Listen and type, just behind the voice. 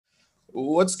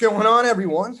What's going on,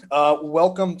 everyone?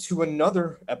 Welcome to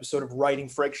another episode of Writing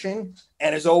Friction.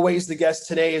 And as always, the guest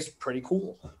today is pretty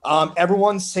cool.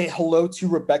 Everyone say hello to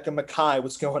Rebecca Makkai.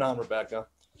 What's going on, Rebecca?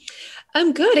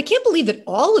 I'm good. I can't believe that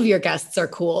all of your guests are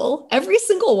cool. Every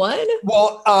single one.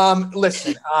 Well,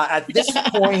 listen, at this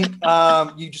point,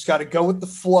 you just got to go with the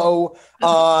flow.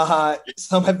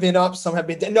 Some have been up, some have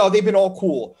been down. No, they've been all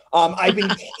cool. I've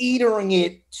been catering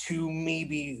it to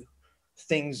maybe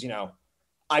things,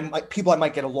 people I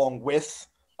might get along with.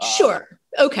 Sure.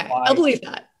 Okay. I'll believe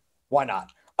that. Why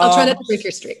not? I'll try not to break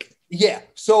your streak. Yeah.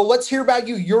 So let's hear about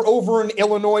you. You're over in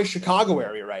Illinois, Chicago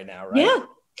area right now, right? Yeah.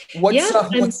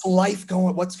 What's life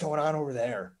going? What's going on over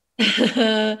there?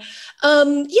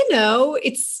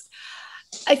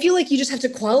 I feel like you just have to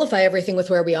qualify everything with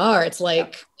where we are. It's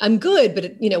like, I'm good,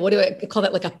 but what do I call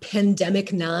that? Like a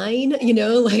pandemic 9,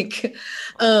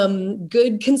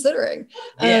 good considering.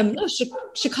 Yeah.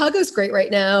 Chicago's great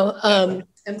right now. I'm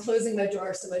closing my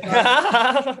door so my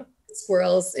dog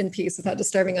squirrels in peace without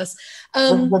disturbing us.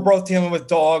 We're both dealing with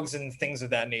dogs and things of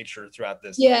that nature throughout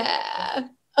this. Yeah.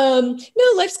 No,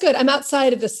 life's good. I'm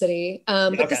outside of the city,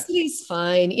 but the city's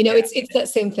fine. It's that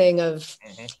same thing of,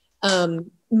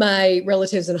 my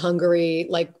relatives in Hungary,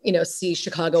 see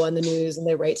Chicago on the news and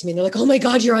they write to me and they're like, "Oh my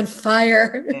God, you're on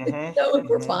fire." No,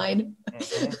 we're fine.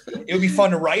 It would be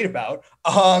fun to write about.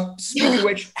 Speaking of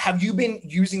which, have you been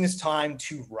using this time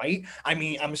to write? I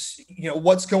mean,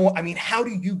 how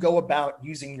do you go about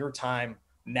using your time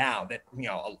now that,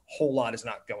 a whole lot is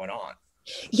not going on?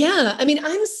 Yeah. I mean,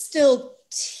 I'm still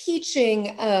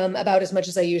teaching about as much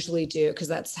as I usually do because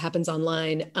that happens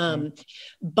online.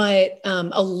 But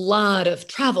a lot of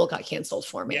travel got canceled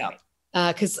for me.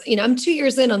 Because, I'm 2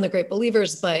 years in on the Great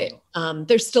Believers, but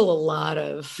there's still a lot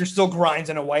of... You're still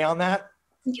grinding away on that?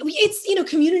 It's,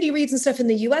 community reads and stuff in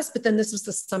the US, but then this was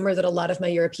the summer that a lot of my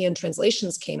European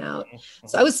translations came out.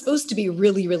 So I was supposed to be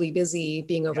really, really busy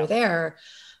being over there.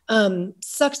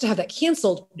 Sucks to have that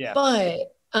canceled,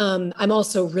 but I'm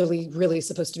also really, really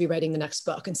supposed to be writing the next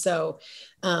book. And so,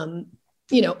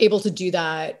 able to do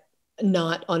that,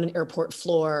 not on an airport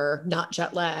floor, not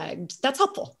jet lagged, that's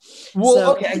helpful.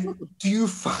 Well, okay. Do you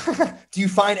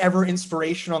find ever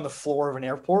inspiration on the floor of an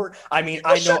airport? I mean,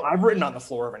 I know I've written on the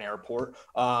floor of an airport.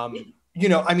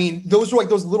 Those are like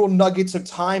those little nuggets of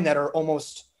time that are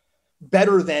almost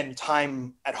better than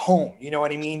time at home. You know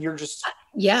what I mean? You're just...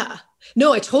 Yeah.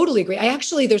 No, I totally agree.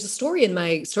 There's a story in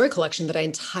my story collection that I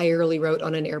entirely wrote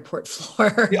on an airport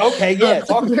floor. Okay, yeah. It's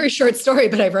a very short story,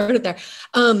 but I wrote it there.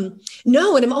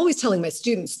 No, and I'm always telling my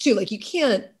students too, you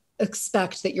can't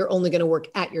expect that you're only going to work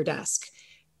at your desk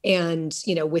and,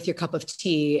 with your cup of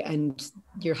tea and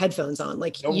your headphones on.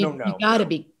 You got to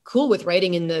be cool with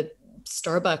writing in the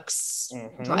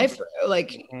Starbucks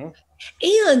drive-through.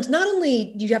 And not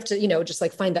only you have to,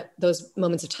 just find those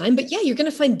moments of time, but you're going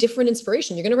to find different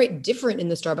inspiration. You're going to write different in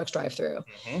the Starbucks drive-through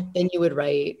than you would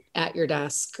write at your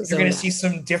desk. You're going to see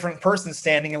some different person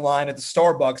standing in line at the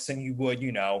Starbucks than you would,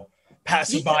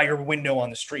 passing by your window on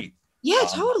the street. Yeah,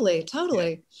 totally.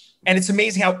 Yeah. And it's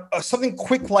amazing how something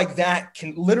quick like that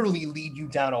can literally lead you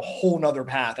down a whole nother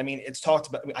path. I mean,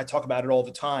 I talk about it all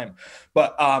the time,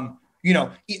 but,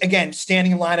 again,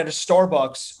 standing in line at a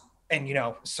Starbucks and,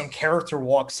 some character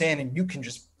walks in and you can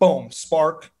just boom,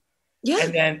 spark. Yeah.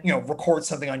 And then, record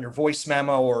something on your voice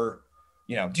memo or,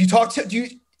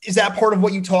 is that part of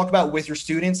what you talk about with your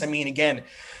students? I mean, again,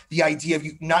 the idea of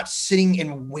you not sitting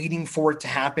and waiting for it to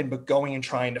happen, but going and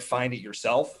trying to find it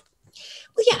yourself.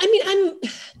 Well, yeah, I mean,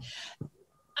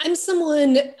 I'm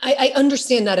someone, I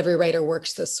understand not every writer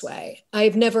works this way.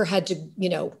 I've never had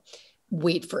to,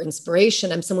 wait for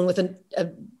inspiration. I'm someone with a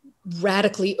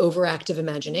radically overactive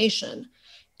imagination.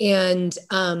 And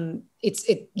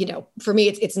for me,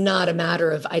 it's not a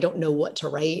matter of, I don't know what to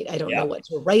write. I don't know what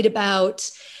to write about.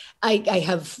 I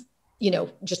have,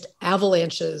 just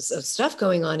avalanches of stuff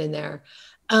going on in there.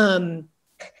 And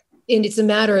it's a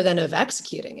matter then of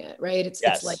executing it, right? It's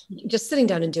like just sitting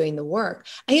down and doing the work.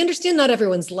 I understand not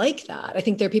everyone's like that. I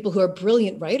think there are people who are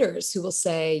brilliant writers who will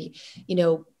say,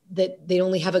 that they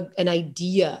only have an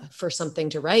idea for something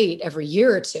to write every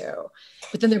year or two,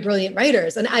 but then they're brilliant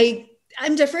writers. And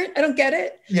I'm different. I don't get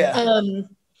it. Yeah.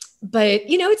 But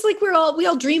it's like we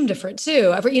all dream different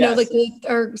too.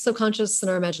 Our subconscious and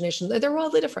our imagination, they're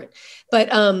wildly different. But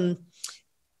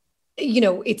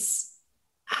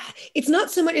it's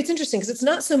not so much, it's interesting because it's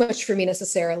not so much for me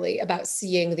necessarily about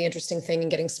seeing the interesting thing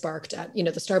and getting sparked at, the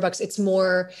Starbucks. It's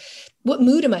more, what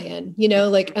mood am I in?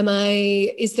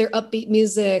 Is there upbeat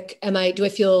music? Am I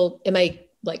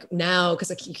like now,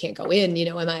 because you can't go in,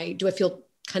 do I feel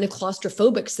kind of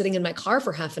claustrophobic sitting in my car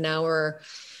for half an hour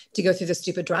to go through the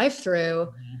stupid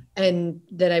drive-through. And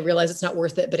then I realize it's not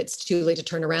worth it, but it's too late to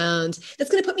turn around.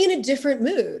 That's going to put me in a different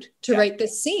mood to write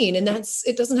this scene. And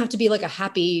it doesn't have to be like a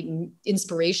happy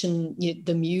inspiration.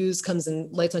 The muse comes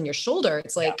and lights on your shoulder.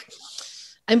 It's like,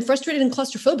 I'm frustrated and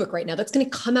claustrophobic right now. That's going to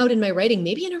come out in my writing,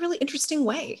 maybe in a really interesting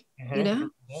way, you know?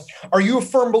 Are you a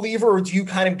firm believer, or do you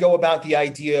kind of go about the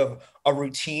idea of a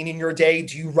routine in your day?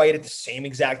 Do you write at the same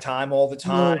exact time all the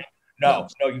time? No,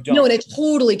 you don't. No, and I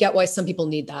totally get why some people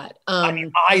need that. I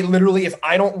mean, I literally, if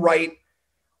I don't write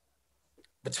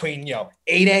between, 8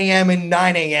 a.m. and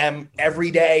 9 a.m. every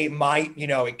day,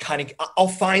 I'll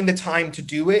find the time to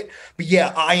do it. But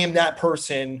yeah, I am that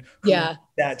person who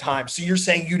that time. So you're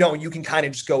saying you don't, you can kind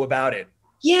of just go about it.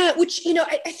 Yeah, which,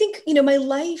 I think, my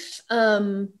life,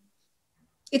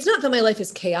 it's not that my life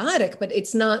is chaotic, but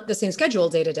it's not the same schedule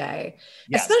day to day,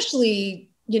 especially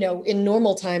in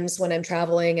normal times when I'm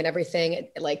traveling and everything.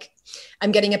 Like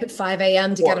I'm getting up at 5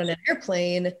 a.m. to get on an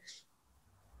airplane.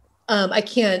 I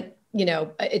can't,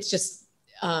 it's just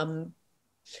a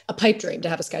pipe dream to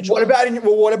have a schedule. What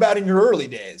about in your early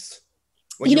days?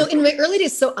 In my early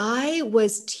days, so I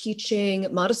was teaching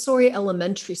Montessori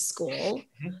elementary school.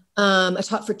 I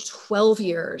taught for 12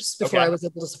 years before I was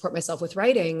able to support myself with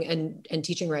writing and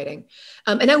teaching writing.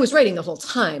 And I was writing the whole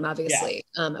time, obviously.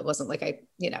 It wasn't like it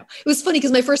was funny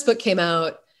because my first book came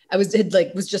out. I was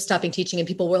just stopping teaching, and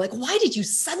people were like, why did you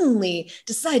suddenly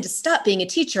decide to stop being a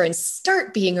teacher and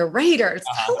start being a writer?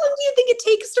 How long do you think it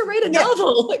takes to write a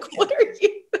novel? Like, what are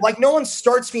you? Like, no one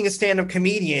starts being a stand-up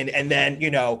comedian and then,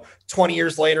 20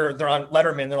 years later, they're on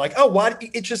Letterman. They're like, oh, what?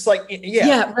 It's just like, right.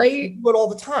 You do it all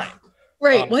the time.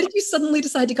 Right. Why did you suddenly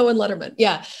decide to go on Letterman?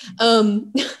 Yeah.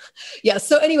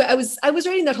 So anyway, I was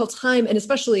writing that whole time. And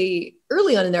especially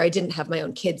early on in there, I didn't have my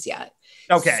own kids yet.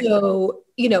 Okay. So,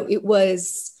 it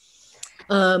was,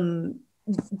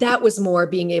 that was more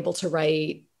being able to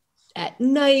write at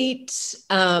night,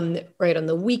 right on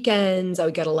the weekends. I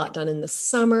would get a lot done in the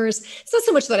summers. It's not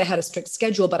so much that I had a strict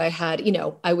schedule, but I had,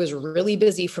 I was really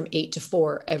busy from 8 to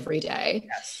 4 every day.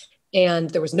 Yes. And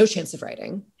there was no chance of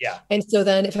writing. Yeah. And so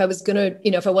then if I was going to,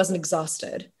 if I wasn't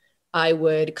exhausted, I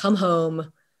would come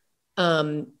home,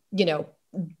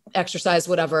 exercise,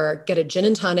 whatever, get a gin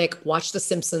and tonic, watch The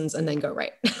Simpsons, and then go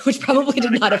write, which probably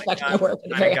did not affect my work.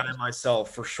 I'm a guy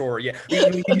myself, for sure. Yeah.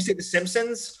 You say The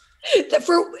Simpsons?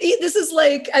 This is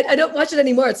like, I don't watch it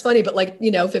anymore. It's funny, but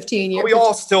 15 years. We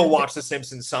all still watch The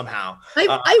Simpsons somehow.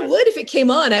 I would if it came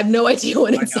on. I have no idea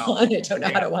when it's on. I don't know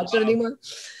how to watch it anymore.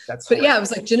 It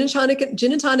was like gin and tonic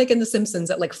and The Simpsons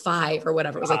at 5 or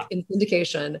whatever. It was in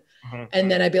syndication.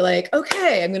 And then I'd be like,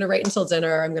 okay, I'm going to write until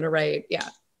dinner. I'm going to write. Yeah.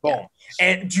 Boom. Yeah.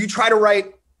 And do you try to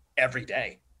write every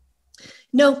day?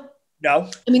 No. I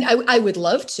mean, I would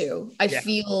love to. I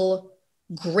feel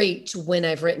great when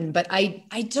I've written, but I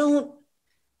don't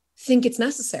think it's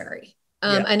necessary.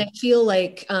 And I feel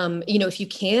like, if you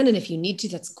can, and if you need to,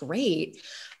 that's great.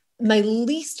 My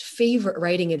least favorite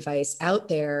writing advice out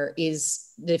there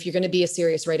is that if you're going to be a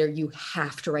serious writer, you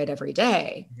have to write every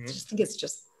day. I just think it's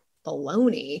just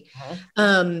baloney.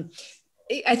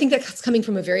 I think that's coming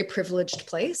from a very privileged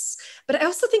place, but I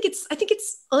also think it's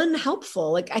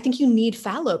unhelpful. I think you need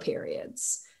fallow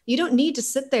periods. You don't need to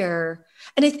sit there.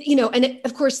 And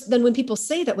of course, then when people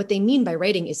say that, what they mean by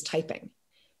writing is typing.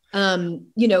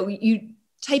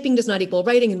 Typing does not equal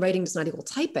writing, and writing does not equal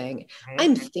typing.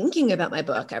 I'm thinking about my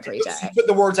book every day. You put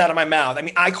the words out of my mouth. I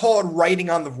mean, I call it writing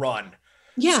on the run.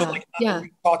 Yeah. So we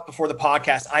talked before the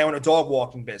podcast. I own a dog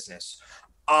walking business.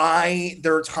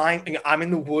 There are times I'm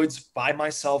in the woods by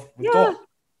myself with dogs.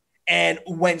 And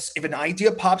if an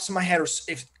idea pops in my head, or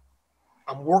if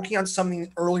I'm working on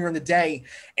something earlier in the day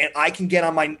and I can get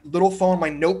on my little phone, my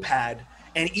notepad,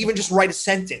 and even just write a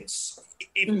sentence,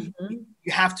 you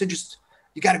have to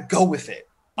you got to go with it.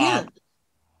 Yeah.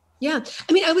 I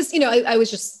mean,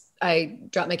 I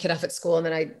dropped my kid off at school, and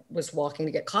then I was walking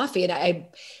to get coffee, and I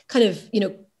kind of,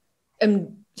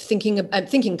 I'm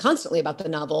thinking constantly about the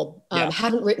novel.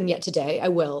 Haven't written yet today. I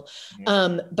will.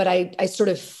 But I sort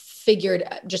of figured,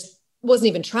 just wasn't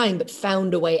even trying, but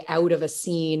found a way out of a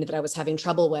scene that I was having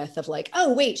trouble with, of like,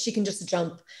 oh wait, she can just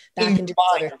jump back into the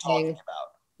other thing.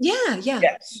 Yeah.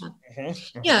 Yes.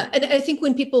 Yeah. And I think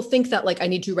when people think that I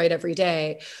need to write every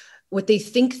day, what they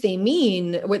think they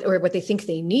mean, or what they think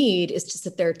they need, is to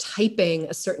sit there typing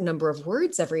a certain number of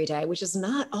words every day, which is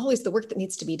not always the work that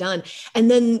needs to be done. And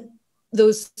then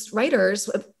those writers,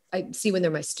 I see when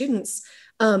they're my students,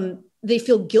 they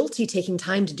feel guilty taking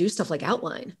time to do stuff like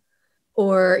outline.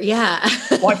 Or,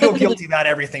 Well, I feel guilty about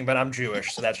everything, but I'm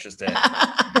Jewish, so that's just it.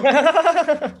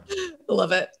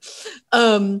 Love it.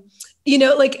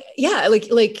 like, yeah,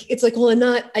 like, it's like, well,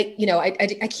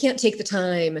 I can't take the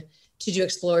time to do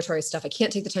exploratory stuff. I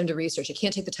can't take the time to research. I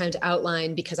can't take the time to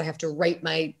outline because I have to write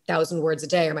my 1,000 words a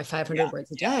day or my 500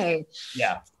 words a day.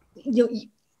 Yeah.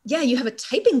 Yeah, you have a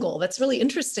typing goal. That's really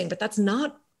interesting, but that's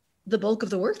not the bulk of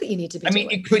the work that you need to be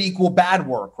doing. It could equal bad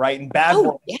work, right? And bad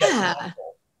work. Yeah.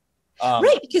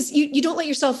 Right, because you don't let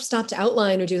yourself stop to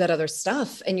outline or do that other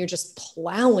stuff, and you're just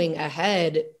plowing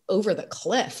ahead over the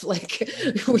cliff. Like,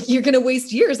 you're going to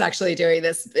waste years actually doing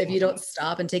this if you don't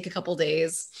stop and take a couple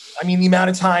days. I mean, the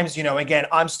amount of times, again,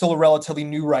 I'm still a relatively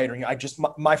new writer.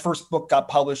 My first book got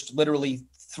published literally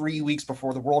 3 weeks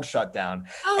before the world shut down.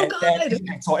 Oh, God.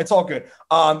 It's all good.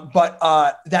 But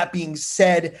that being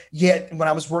said, when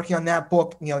I was working on that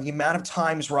book, the amount of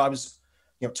times where I was,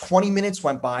 20 minutes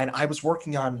went by and I was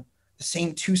working on the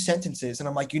same 2 sentences. And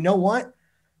I'm like, you know what?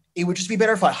 It would just be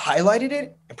better if I highlighted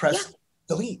it and pressed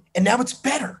delete. And now it's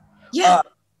better. Yeah.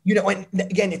 And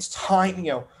again, it's time,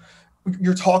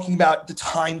 you're talking about the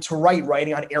time to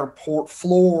writing on airport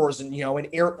floors and,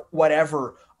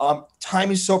 whatever.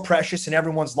 Time is so precious in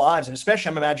everyone's lives. And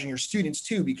especially I'm imagining your students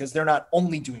too, because they're not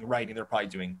only doing writing, they're probably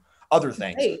doing other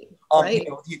things. Right.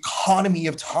 The economy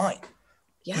of time,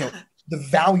 the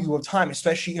value of time,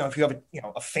 especially, if you have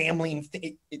a family and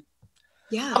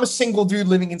I'm a single dude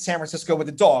living in San Francisco with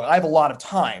a dog. I have a lot of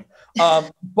time,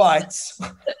 but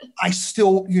I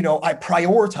still, I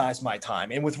prioritize my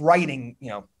time. And with writing,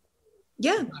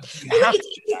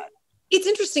 it's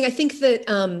interesting. I think that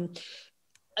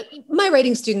my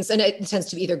writing students, and it tends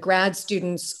to be either grad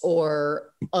students or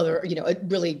other,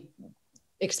 really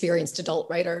experienced adult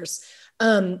writers.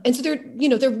 And so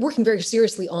they're working very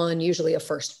seriously on usually a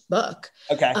first book.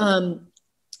 Okay.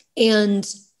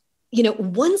 And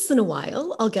once in a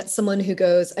while, I'll get someone who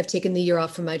goes, I've taken the year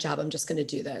off from my job. I'm just going to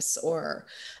do this, or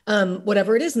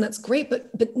whatever it is. And that's great.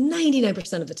 But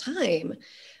 99% of the time,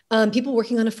 people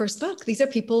working on a first book, these are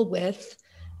people with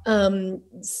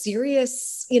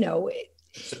serious,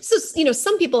 so,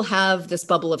 some people have this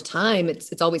bubble of time.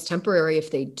 It's always temporary if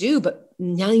they do, but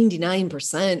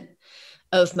 99%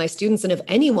 of my students and of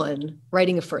anyone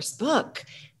writing a first book,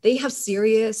 they have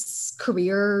serious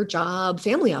career, job,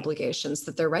 family obligations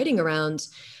that they're writing around.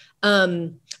 I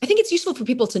think it's useful for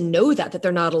people to know that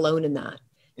they're not alone in that.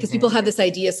 Because people have this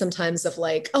idea sometimes of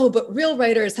like, oh, but real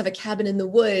writers have a cabin in the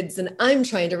woods and I'm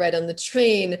trying to write on the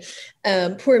train.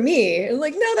 Poor me. And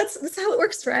like, no, that's how it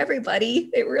works for everybody.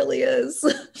 It really is.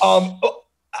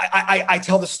 I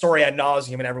tell the story ad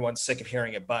nauseum and everyone's sick of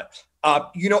hearing it, but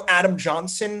Adam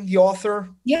Johnson, the author?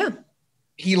 Yeah.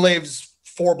 He lives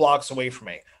 4 blocks away from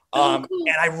me. Cool.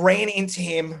 And I ran into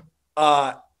him.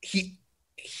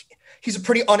 He's a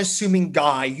pretty unassuming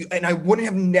guy, and I wouldn't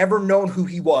have never known who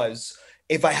he was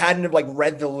if I hadn't have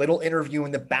read the little interview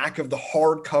in the back of the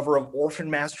hardcover of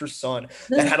Orphan Master's Son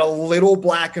that had a little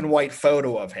black and white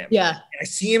photo of him. Yeah. And I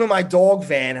see him in my dog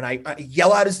van and I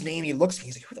yell out his name. He looks at me.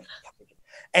 He's like, who the fuck are you?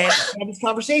 And I had this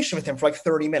conversation with him for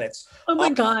 30 minutes. Oh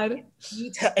my God.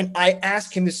 And I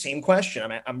asked him the same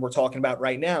question we're talking about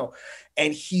right now.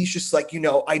 And he's just like,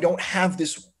 I don't have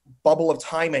this bubble of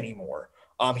time anymore.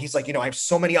 He's like, I have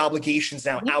so many obligations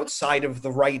now outside of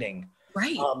the writing.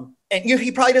 Right. And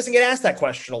he probably doesn't get asked that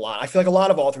question a lot. I feel like a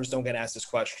lot of authors don't get asked this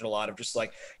question a lot of just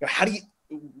like, how do you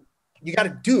got to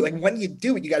do it? Like, when do you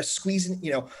do it? You got to squeeze in,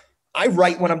 I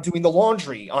write when I'm doing the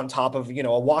laundry on top of,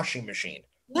 a washing machine.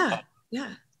 Yeah.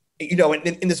 Yeah.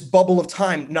 In this bubble of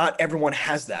time, not everyone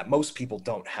has that. Most people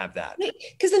don't have that. Right.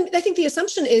 Because then I think the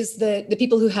assumption is that the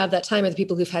people who have that time are the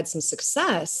people who've had some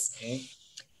success. Mm-hmm.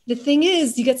 The thing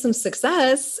is, you get some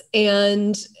success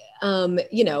and,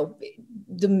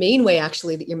 the main way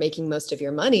actually that you're making most of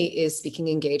your money is speaking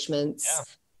engagements,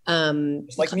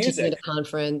 just like music, at a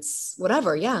conference,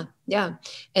 whatever. Yeah. Yeah.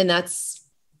 And that's,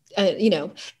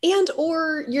 and,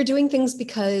 or you're doing things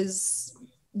because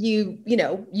you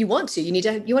want to,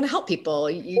 you want to help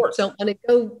people. You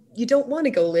don't want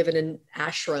to go live in an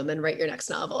ashram and write your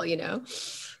next novel,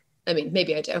 I mean,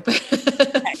 maybe I do.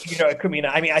 It could be.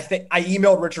 I think I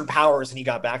emailed Richard Powers and he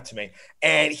got back to me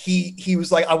and he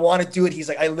was like, I want to do it. He's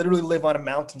like, I literally live on a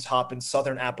mountaintop in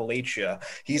Southern Appalachia.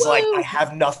 He's like, I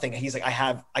have nothing. He's like,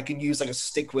 I can use a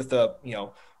stick with a,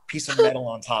 piece of metal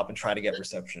on top and try to get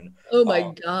reception. Oh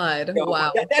my God.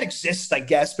 Wow. That exists, I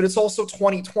guess, but it's also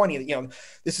 2020.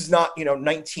 This is not,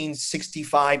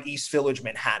 1965 East Village,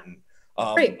 Manhattan.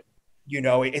 Right.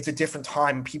 It's a different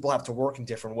time. People have to work in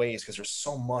different ways because there's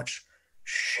so much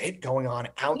shit going on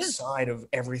outside of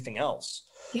everything else.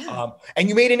 Yeah. And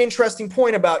you made an interesting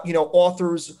point about,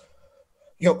 authors,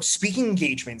 speaking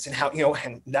engagements and how,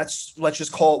 and let's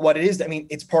just call it what it is. I mean,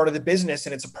 it's part of the business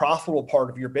and it's a profitable part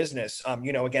of your business.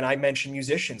 Again, I mentioned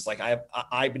musicians, like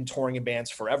I've been touring in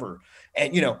bands forever,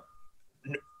 and,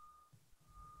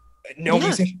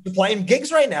 nobody's playing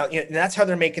gigs right now. And that's how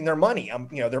they're making their money.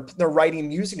 They're writing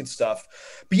music and stuff.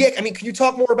 But yeah, I mean, can you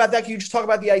talk more about that? Can you just talk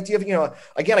about the idea of,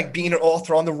 again, like being an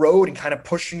author on the road and kind of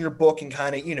pushing your book and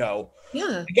kind of,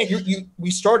 yeah. Again,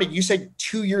 you said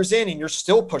 2 years in and you're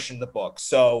still pushing the book.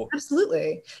 So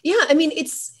absolutely. Yeah. I mean,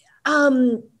 it's,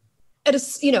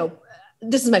 this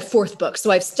is my fourth book. So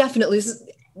I've definitely,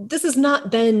 this has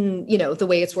not been, the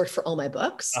way it's worked for all my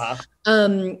books.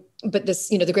 But this,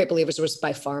 The Great Believers was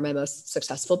by far my most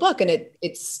successful book. And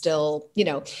it's still,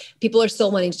 people are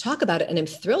still wanting to talk about it. And I'm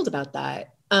thrilled about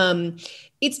that.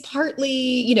 It's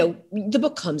partly, the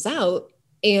book comes out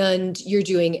and you're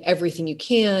doing everything you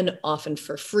can, often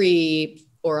for free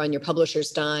or on your publisher's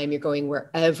dime. You're going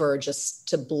wherever just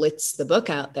to blitz the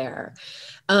book out there.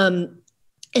 And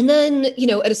then,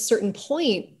 at a certain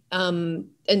point, and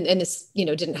this,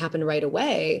 didn't happen right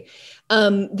away.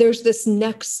 There's this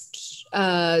next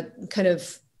kind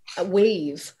of a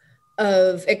wave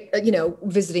of,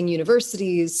 visiting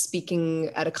universities, speaking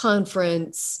at a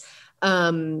conference,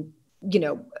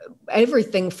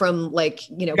 everything from like,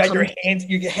 you got your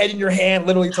head in your hand,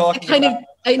 literally talking.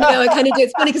 I know, I kind of do.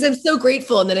 It's funny because I'm so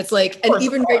grateful. And then it's like, and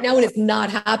even right now when it's not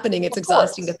happening, it's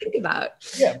exhausting to think about.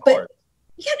 Yeah, of course.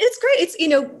 Yeah, it's great. It's,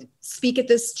 speak at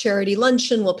this charity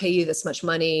luncheon, we'll pay you this much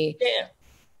money. Yeah.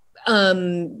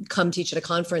 Come teach at a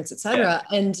conference, et cetera.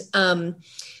 Yeah. And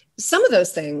some of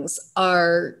those things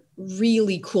are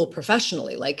really cool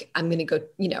professionally. Like I'm going to go,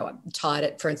 I'm taught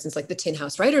at, for instance, like the Tin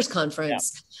House Writers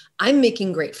Conference. Yeah. I'm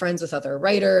making great friends with other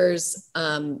writers.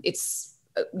 It's,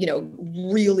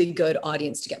 really good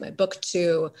audience to get my book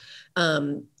to.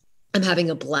 I'm having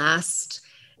a blast.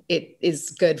 It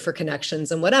is good for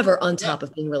connections and whatever, on top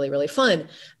of being really, really fun.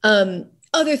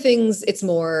 Other things, it's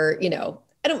more,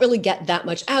 I don't really get that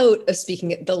much out of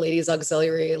speaking at the ladies'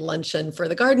 auxiliary luncheon for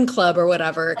the garden club or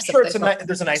whatever. I'm sure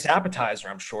there's a nice appetizer,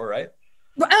 I'm sure, right?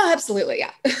 Oh, absolutely.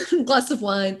 Yeah. Glass of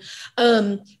wine.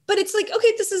 But it's like,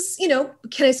 okay, this is,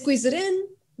 can I squeeze it in?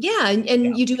 Yeah.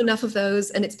 And you do enough of those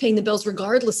and it's paying the bills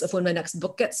regardless of when my next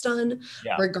book gets done,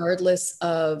 regardless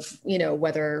of,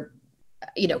 whether,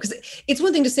 because it's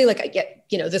one thing to say like, I get,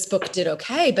 this book did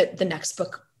okay, but the next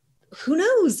book, who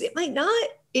knows? It might not.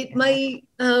 It might,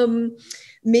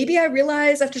 maybe I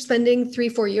realize after spending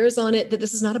 3-4 years on it that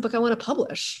this is not a book I want to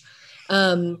publish.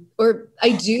 Or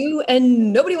I do,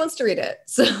 and nobody wants to read it.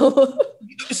 So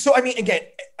I mean,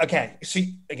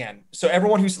 so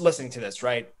everyone who's listening to this,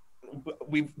 right?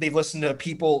 They've listened to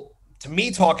people, to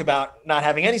me, talk about not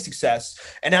having any success,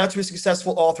 and now to a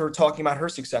successful author talking about her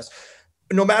success.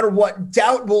 No matter what,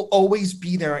 doubt will always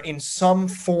be there in some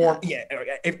form.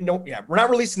 We're not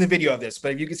releasing the video of this,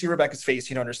 but if you can see Rebecca's face,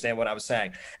 you don't understand what I was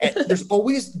saying. And there's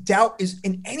always doubt is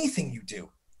in anything you do.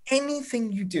 And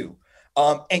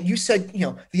you said,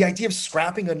 the idea of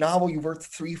scrapping a novel you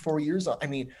worked 3-4 years on. I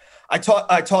mean, I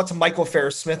talked to Michael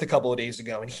Ferris Smith a couple of days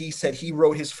ago, and he said he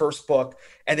wrote his first book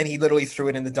and then he literally threw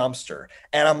it in the dumpster.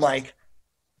 And I'm like,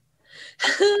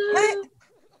 what?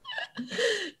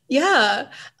 Yeah.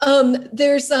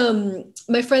 There's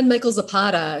my friend Michael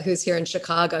Zapata, who's here in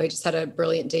Chicago. He just had a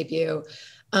brilliant debut.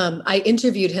 I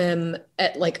interviewed him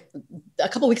at like a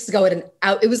couple of weeks ago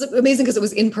it was amazing because it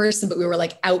was in person, but we were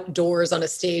like outdoors on a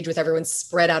stage with everyone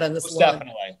spread out on this lawn.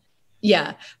 Definitely.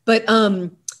 Yeah. But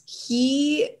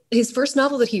his first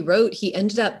novel that he wrote, he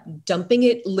ended up dumping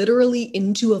it literally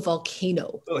into a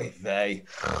volcano. Oy vey.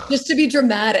 Just to be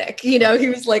dramatic. He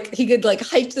was like, he could like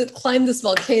climb this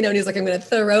volcano, and he's like, I'm going to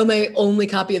throw my only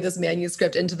copy of this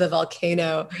manuscript into the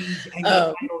volcano.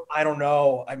 I don't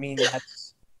know. I mean,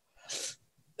 that's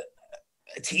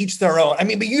to each their own. I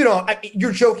mean, but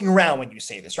you're joking around when you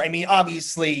say this, right? I mean,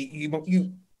 obviously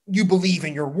you believe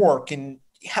in your work, and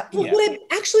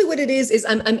what it is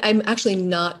I'm actually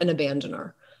not an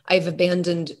abandoner. I've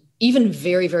abandoned even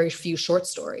very, very few short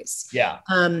stories. Yeah.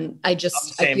 I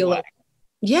feel like,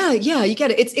 you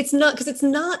get it. It's not, because it's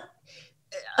not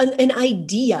an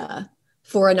idea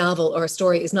for a novel or a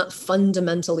story is not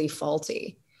fundamentally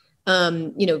faulty.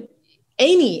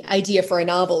 Any idea for a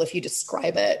novel, if you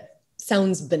describe it,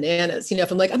 sounds bananas. If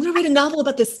I'm like, I'm going to write a novel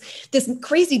about this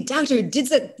crazy doctor who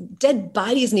digs up dead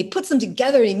bodies and he puts them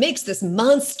together and he makes this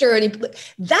monster, and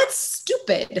that's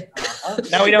stupid.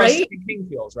 Now we know right? How Stephen King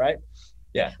feels, right?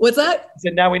 Yeah. What's that? So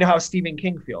now we know how Stephen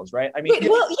King feels, right? I mean,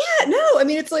 I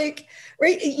mean, it's like,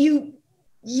 right. You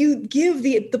give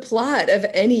the plot of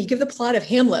you give the plot of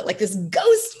Hamlet, like this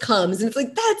ghost comes and it's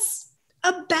like, that's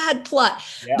a bad plot.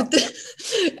 Yeah.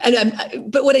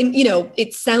 But what I'm,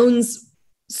 it sounds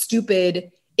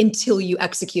stupid until you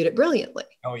execute it brilliantly.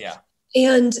 Oh yeah.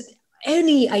 And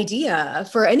any idea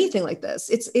for anything like this,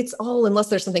 it's all, unless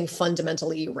there's something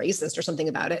fundamentally racist or something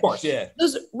about it. Of course, yeah.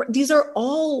 These are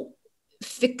all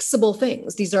fixable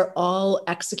things. These are all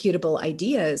executable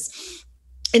ideas.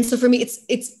 And so for me, it's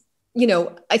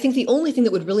I think the only thing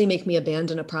that would really make me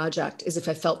abandon a project is if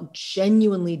I felt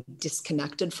genuinely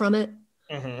disconnected from it.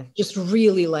 Mm-hmm. Just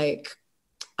really like,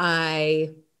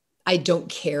 I don't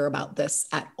care about this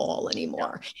at all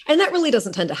anymore. Yeah. And that really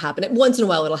doesn't tend to happen. Once in a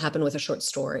while, it'll happen with a short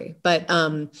story. But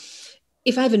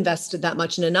if I've invested that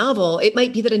much in a novel, it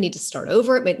might be that I need to start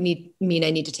over. It might mean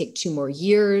I need to take 2 more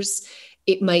years.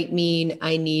 It might mean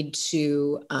I need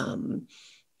to,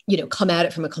 come at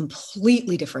it from a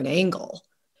completely different angle.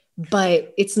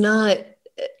 But it's not,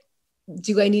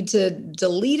 do I need to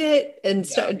delete it and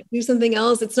do something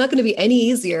else? It's not going to be any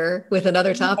easier with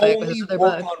another topic. Only with another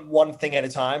work on one thing at a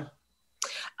time?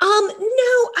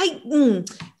 No,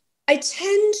 I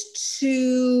tend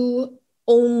to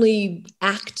only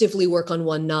actively work on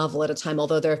one novel at a time,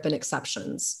 although there have been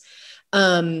exceptions.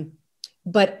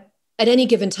 But at any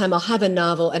given time, I'll have a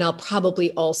novel and I'll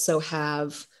probably also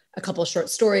have a couple of short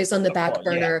stories on the back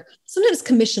burner, sometimes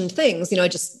commissioned things.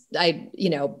 I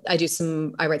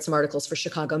write some articles for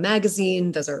Chicago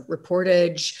Magazine. Those are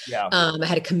reportage. Yeah. I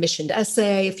had a commissioned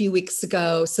essay a few weeks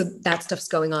ago. So that stuff's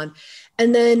going on.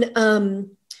 And then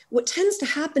what tends to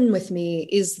happen with me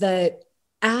is that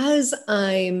as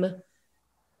I'm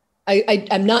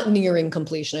not nearing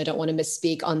completion, I don't want to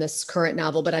misspeak on this current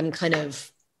novel, but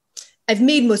I've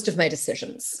made most of my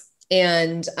decisions.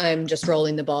 And I'm just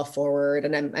rolling the ball forward,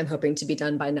 and I'm hoping to be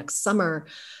done by next summer.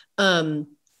 At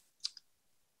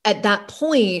that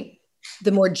point,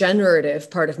 the more generative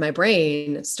part of my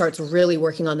brain starts really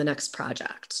working on the next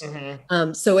project.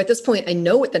 Mm-hmm. So at this point, I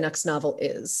know what the next novel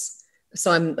is.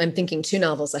 So I'm thinking 2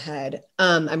 novels ahead.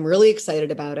 I'm really excited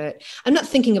about it. I'm not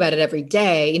thinking about it every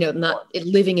day, not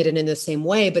living it in the same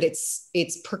way, but it's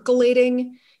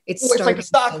percolating. It's like the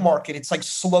stock market. It's like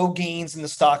slow gains in the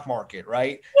stock market,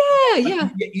 right? Yeah.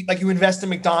 You invest in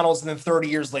McDonald's and then 30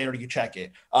 years later you check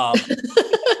it. Well,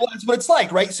 that's what it's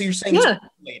like, right? So you're saying it's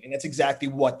percolating. That's exactly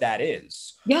what that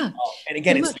is. Yeah. And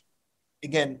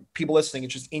again, people listening,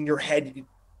 it's just in your head,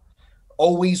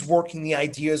 always working the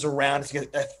ideas around. It's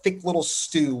a thick little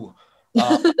stew.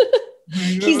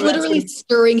 He's literally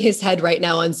stirring his head right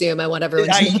now on Zoom. I want everyone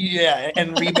to know.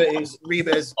 And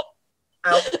Reba is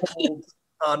out cold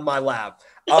on my lap.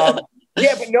 But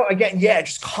no, again,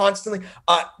 just constantly.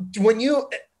 When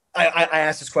I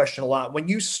ask this question a lot. When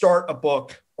you start a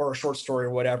book or a short story or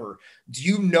whatever, do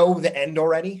you know the end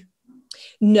already?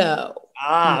 No.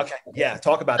 Okay. Yeah.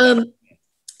 Talk about that.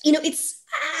 It's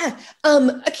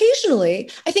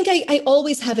occasionally, I think I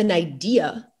always have an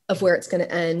idea of where it's going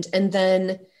to end. And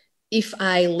then if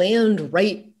I land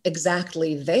right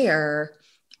exactly there,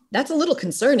 that's a little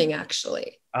concerning,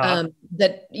 actually.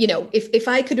 That, if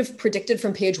I could have predicted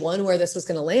from page 1 where this was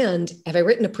going to land, have I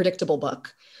written a predictable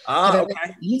book? Have I written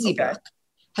an easy book?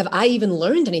 Have I even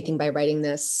learned anything by writing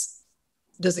this?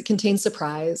 Does it contain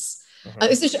surprise?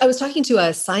 Mm-hmm. I was talking to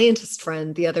a scientist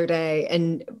friend the other day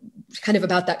and kind of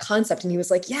about that concept. And he was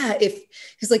like,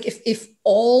 if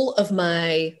all of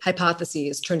my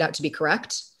hypotheses turned out to be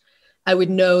correct, I would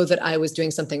know that I was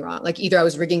doing something wrong. Like either I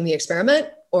was rigging the experiment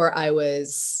or I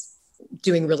was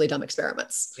doing really dumb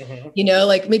experiments,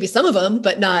 like maybe some of them,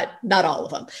 but not all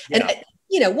of them. Yeah.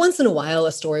 And, once in a while,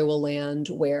 a story will land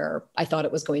where I thought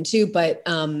it was going to, but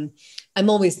I'm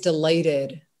always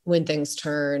delighted when things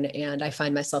turn and I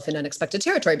find myself in unexpected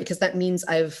territory, because that means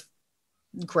I've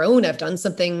grown. I've done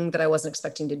something that I wasn't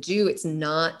expecting to do. It's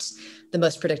not the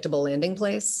most predictable landing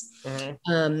place.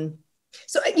 Mm-hmm.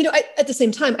 So, at the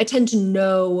same time, I tend to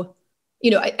know,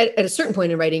 at a certain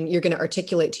point in writing, you're going to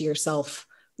articulate to yourself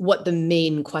what the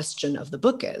main question of the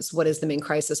book is. What is the main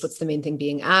crisis? What's the main thing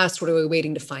being asked? What are we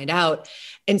waiting to find out?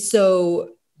 And so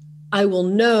I will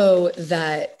know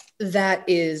that that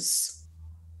is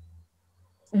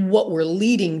what we're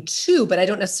leading to, but I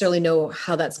don't necessarily know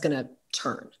how that's going to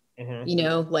turn.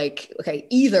 Mm-hmm.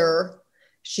 Either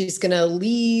she's going to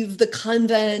leave the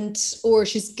convent or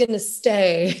she's going to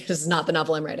stay. This is not the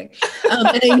novel I'm writing. And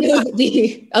I know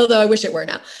although I wish it were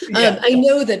now, I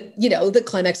know that, the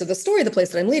climax of the story, the place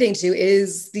that I'm leading to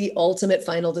is the ultimate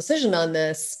final decision on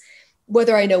this,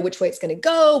 whether I know which way it's going to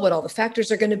go, what all the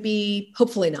factors are going to be,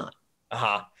 hopefully not.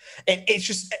 And it's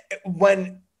just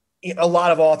when a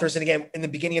lot of authors, and again, in the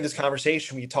beginning of this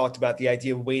conversation, we talked about the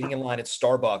idea of waiting in line at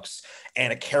Starbucks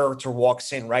and a character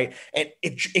walks in, right? And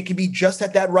it can be just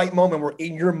at that right moment where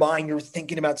in your mind, you're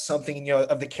thinking about something,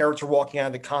 of the character walking out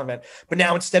of the convent. But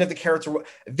now instead of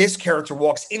this character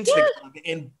walks into the convent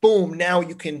and boom, now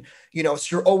you can, so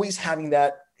you're always having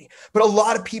that. But a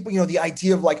lot of people, the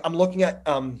idea of like, I'm looking at,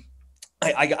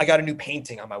 I got a new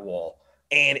painting on my wall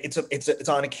and it's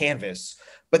on a canvas.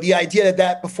 But the idea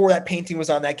that before that painting was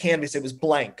on that canvas, it was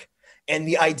blank. And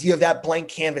the idea of that blank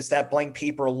canvas, that blank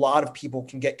paper, a lot of people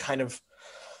can get kind of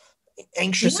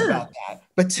anxious about that.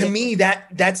 But to me,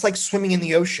 that's like swimming in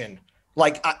the ocean.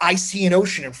 Like I see an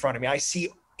ocean in front of me. I see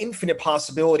infinite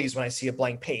possibilities when I see a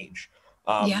blank page.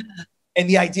 And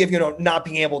the idea of, not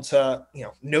being able to,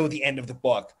 know the end of the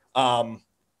book.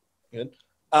 Good.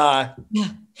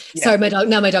 Sorry, my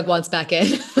dog wants back in.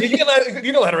 you can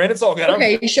let her in. It's all good.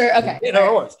 Okay, sure. Okay.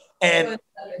 And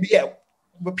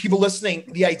but people listening,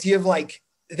 the idea of like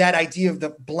that idea of the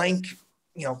blank,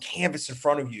 canvas in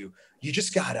front of you, you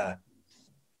just gotta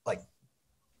like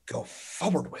go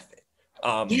forward with it.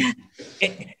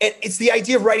 It's the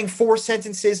idea of writing 4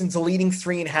 sentences and deleting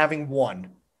 3 and having 1.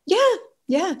 Yeah.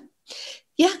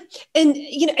 And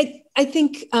I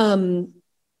think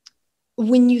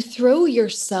when you throw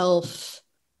yourself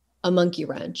a monkey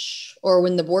wrench, or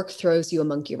when the work throws you a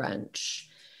monkey wrench,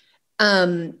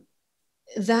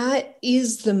 that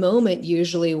is the moment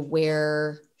usually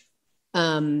where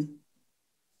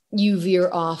you veer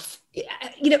off.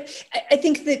 I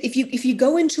think that if you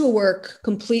go into a work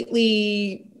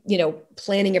completely,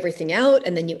 planning everything out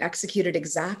and then you execute it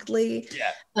exactly,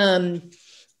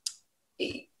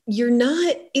 you're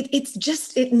not,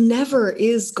 it never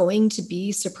is going to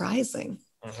be surprising.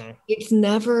 It's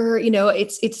never,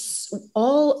 it's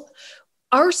all,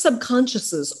 our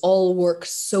subconsciouses all work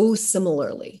so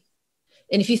similarly.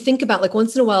 And if you think about, like,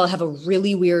 once in a while I have a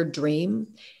really weird dream,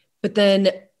 but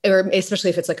then, or especially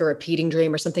if it's like a repeating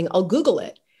dream or something, I'll Google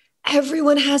it.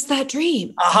 Everyone has that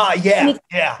dream.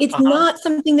 It's not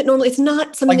something that normally, it's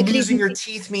not something like that losing your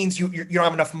teeth means you don't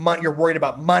have enough money. You're worried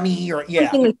about money or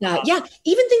something like that.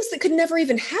 Even things that could never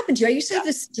even happen to you. I used to have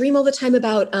this dream all the time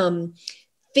about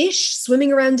fish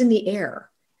swimming around in the air.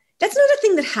 That's not a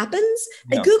thing that happens.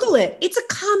 I Google it. It's a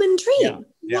common dream.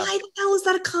 Why the hell is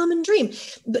that a common dream?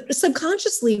 But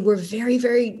subconsciously, we're very,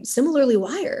 very similarly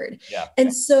wired.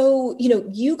 And so,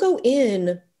 you go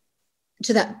in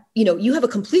to that, you have a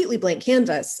completely blank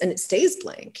canvas and it stays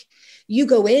blank. You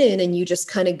go in and you just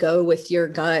kind of go with your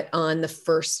gut on the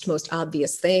first most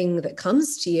obvious thing that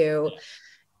comes to you.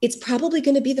 It's probably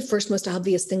going to be the first most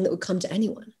obvious thing that would come to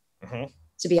anyone,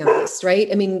 to be honest, right?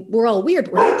 I mean, we're all weird.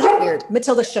 We're not that weird.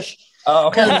 Matilda, shush. Oh,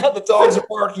 okay. The dogs are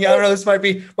barking. I don't know. This might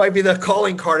be the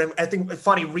calling card. And I think it's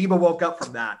funny. Reba woke up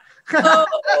from that.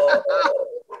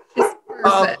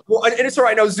 Well, and it's all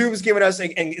right. I know Zoom's giving us,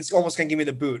 and it's almost going to give me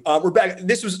the boot. We're back.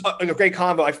 This was a great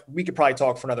convo. We could probably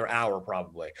talk for another hour,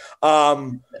 probably.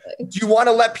 Do you want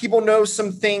to let people know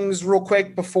some things real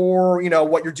quick before,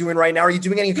 what you're doing right now? Are you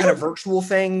doing any kind of virtual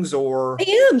things or?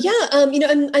 I am. Yeah.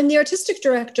 I'm the artistic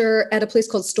director at a place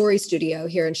called StoryStudio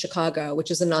here in Chicago,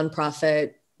 which is a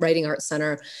nonprofit writing arts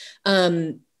center.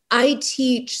 I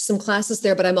teach some classes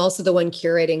there, but I'm also the one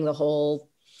curating the whole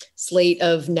slate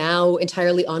of now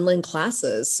entirely online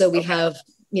classes. So we have,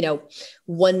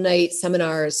 one night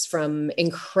seminars from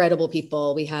incredible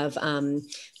people. We have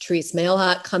Therese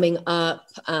Mailhot coming up,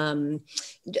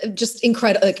 just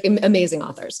incredible, like amazing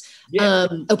authors.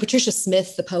 Patricia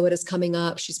Smith, the poet, is coming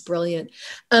up. She's brilliant.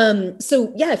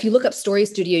 If you look up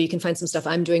StoryStudio, you can find some stuff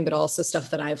I'm doing, but also stuff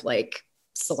that I've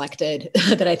selected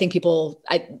that I think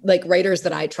I like, writers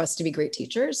that I trust to be great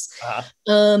teachers.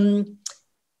 The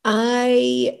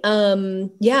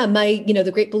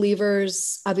Great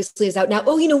Believers obviously is out now.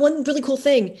 One really cool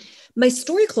thing, my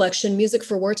story collection, Music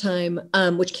for Wartime,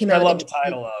 which came out. I love the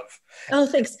title of. Oh,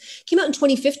 thanks. Came out in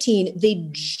 2015. They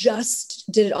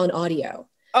just did it on audio.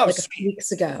 A few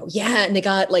weeks ago. Yeah. And they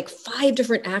got 5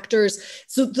 different actors.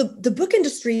 So the book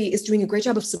industry is doing a great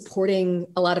job of supporting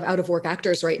a lot of out of work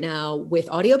actors right now with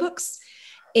audiobooks.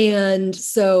 And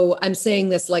so I'm saying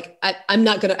this, I'm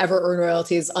not going to ever earn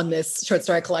royalties on this short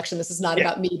story collection. This is not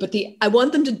about me, but I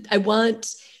want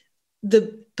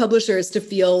the publishers to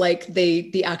feel like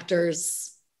the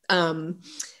actors,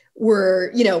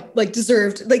 were,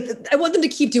 deserved. I want them to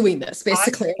keep doing this.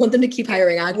 Basically, I want them to keep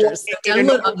hiring actors. In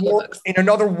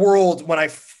another world, when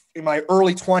in my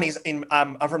early 20s,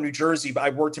 I'm from New Jersey, but I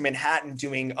worked in Manhattan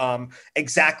doing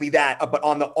exactly that, but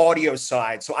on the audio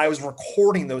side. So I was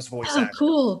recording those voice actors.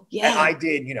 Cool. Yeah. And I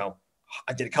did,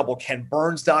 I did a couple of Ken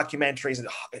Burns documentaries and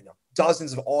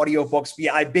dozens of audiobooks. But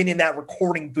yeah, I've been in that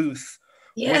recording booth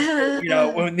with, Yeah.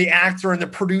 when the actor and the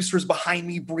producers behind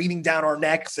me breathing down our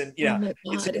necks, and Oh my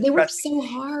it's God. They work so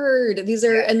hard. These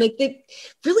are, and like they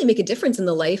really make a difference in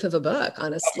the life of a book,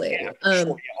 honestly. Yeah, for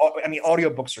sure. Yeah. I mean,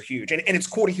 audiobooks are huge. And it's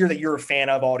cool to hear that you're a fan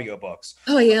of audiobooks.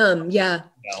 Oh, I am. Yeah.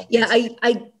 Yeah.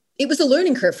 It's It was a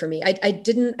learning curve for me. I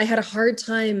had a hard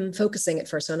time focusing at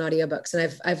first on audiobooks,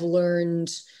 and I've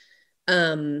learned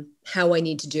how I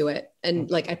need to do it. And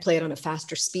like, I play it on a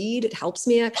faster speed. It helps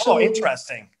me actually.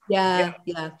 interesting. Yeah.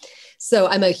 So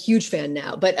I'm a huge fan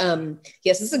now. But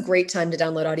yes, this is a great time to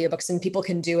download audiobooks, and people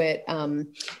can do it.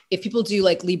 If people do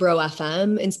like Libro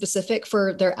FM in specific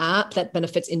for their app, that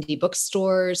benefits indie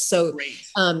bookstores. So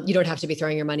you don't have to be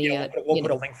throwing your money at. We'll put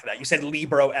a link for that. You said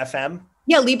Libro FM?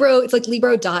 Yeah, Libro. It's like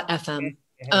Libro.fm.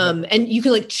 And you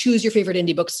can like choose your favorite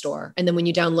indie bookstore. And then when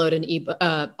you download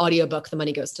an audiobook, the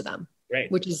money goes to them. Great.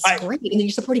 Which is great. And then you're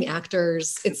supporting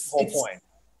actors. It's the whole point.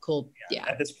 Cool. Yeah.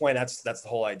 At this point, that's the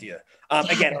whole idea.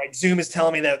 Again, right, Zoom is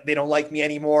telling me that they don't like me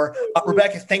anymore.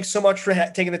 Rebecca, thanks so much for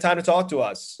taking the time to talk to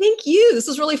us. Thank you. This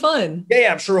was really fun.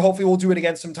 Yeah, I'm sure. Hopefully, we'll do it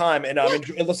again sometime. And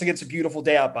it looks like it's a beautiful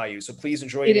day out by you, so please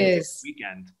enjoy it this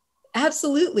weekend.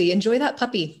 Absolutely. Enjoy that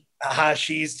puppy.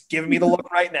 She's giving me the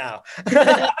look right now.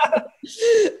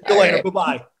 See you later.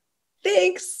 Bye-bye.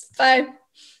 Thanks. Bye.